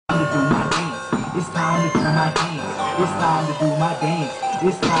It's time to do my dance. It's time to do my dance.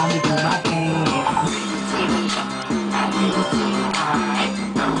 It's time to do my dance.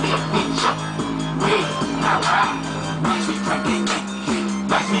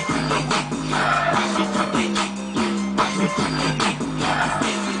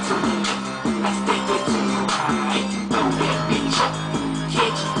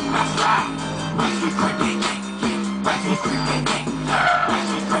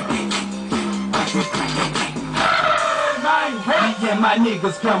 Yeah, my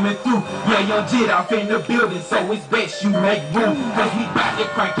niggas coming through. Yeah, young Jit off in the building, so it's best you make room. Cause we bout to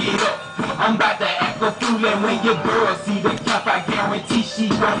crank it up. I'm about to act a fool, and when your girl see the cap, I guarantee she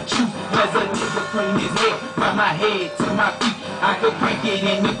gon' choose. Cause a nigga clean his hair from my head to my feet. I can crank it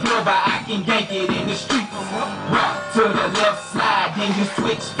in the club, or I can yank it in the streets. Rock to the left, slide, then you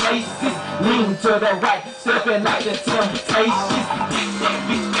switch places. Lean to the right, stepping like the Temptations. Get that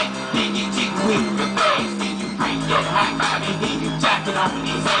bitch back, then you jig with the bags. Then you bring that hot vibe, and then you jack it on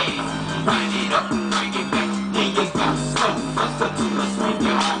his ass. Wind it up, bring it back, then you go slow. First to the swing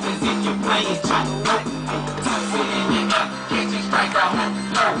your arms as if you're playing chop.